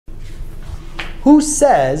Who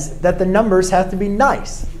says that the numbers have to be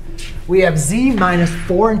nice? We have z minus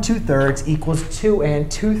 4 2/3 equals 2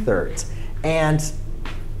 2/3. And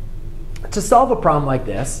to solve a problem like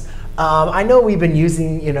this, I know we've been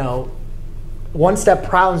using, one-step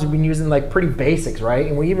problems. We've been using like pretty basics, right?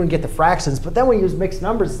 And we even get the fractions. But then we use mixed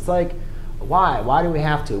numbers. It's like, why? Why do we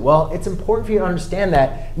have to? Well, it's important for you to understand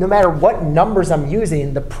that no matter what numbers I'm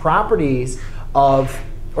using, the properties of,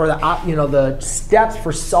 or the steps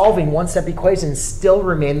for solving one-step equations still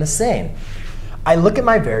remain the same. I look at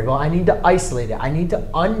my variable. I need to isolate it. I need to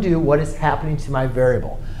undo what is happening to my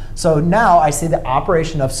variable. So now I say the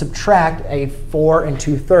operation of subtract a 4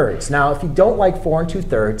 2/3. Now, if you don't like 4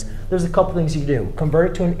 2/3, there's a couple things you can do.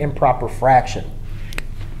 Convert it to an improper fraction.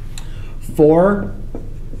 4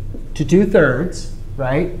 2/3,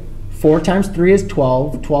 right? 4 times 3 is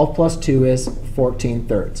 12. 12 plus 2 is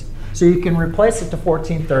 14/3. So you can replace it to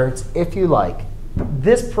 14/3 if you like.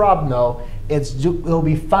 This problem, though, it'll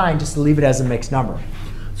be fine just to leave it as a mixed number.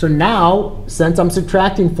 So now, since I'm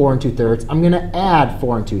subtracting 4 2/3, I'm going to add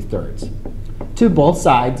 4 2/3 to both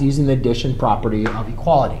sides using the addition property of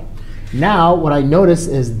equality. Now, what I notice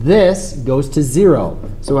is this goes to 0.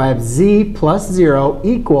 So I have z plus 0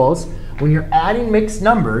 equals, when you're adding mixed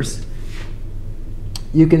numbers,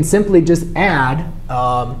 you can simply just add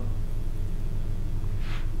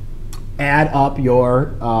up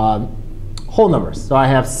your whole numbers. So I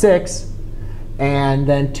have 6, and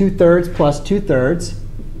then 2/3 plus 2/3.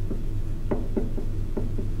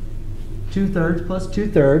 2/3 plus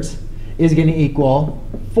 2/3 is going to equal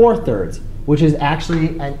 4/3, which is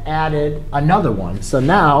actually another one. So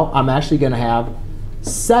now I'm actually going to have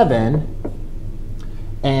 7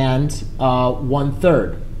 and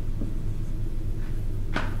 1/3.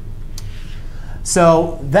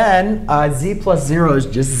 So then z plus 0 is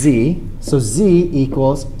just z. So z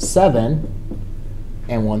equals 7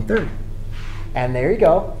 and 1/3. And there you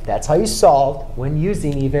go. That's how you solve when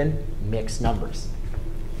using even mixed numbers.